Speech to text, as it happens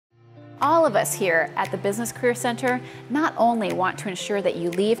All of us here at the Business Career Center not only want to ensure that you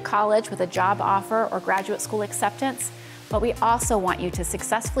leave college with a job offer or graduate school acceptance, but we also want you to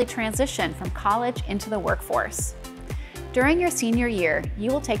successfully transition from college into the workforce. During your senior year, you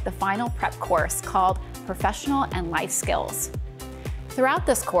will take the final PrEP course called Professional and Life Skills. Throughout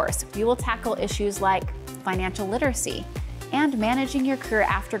this course, we will tackle issues like financial literacy and managing your career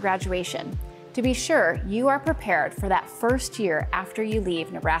after graduation to be sure you are prepared for that first year after you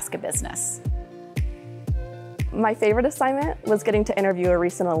leave Nebraska business. My favorite assignment was getting to interview a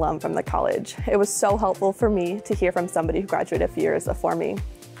recent alum from the college. It was so helpful for me to hear from somebody who graduated a few years before me.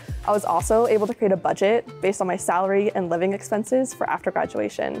 I was also able to create a budget based on my salary and living expenses for after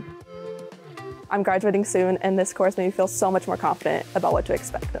graduation. I'm graduating soon, and this course made me feel so much more confident about what to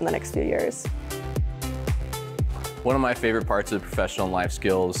expect in the next few years. One of my favorite parts of professional and life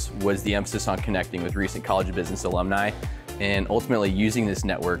skills was the emphasis on connecting with recent College of Business alumni and ultimately using this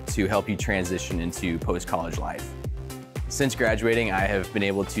network to help you transition into post-college life. Since graduating, I have been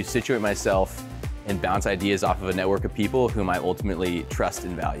able to situate myself and bounce ideas off of a network of people whom I ultimately trust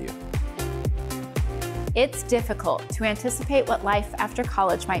and value. It's difficult to anticipate what life after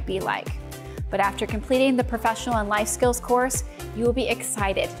college might be like. But after completing the Professional and Life Skills course, you will be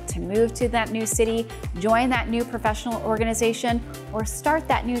excited to move to that new city, join that new professional organization, or start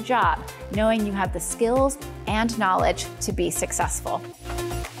that new job, knowing you have the skills and knowledge to be successful.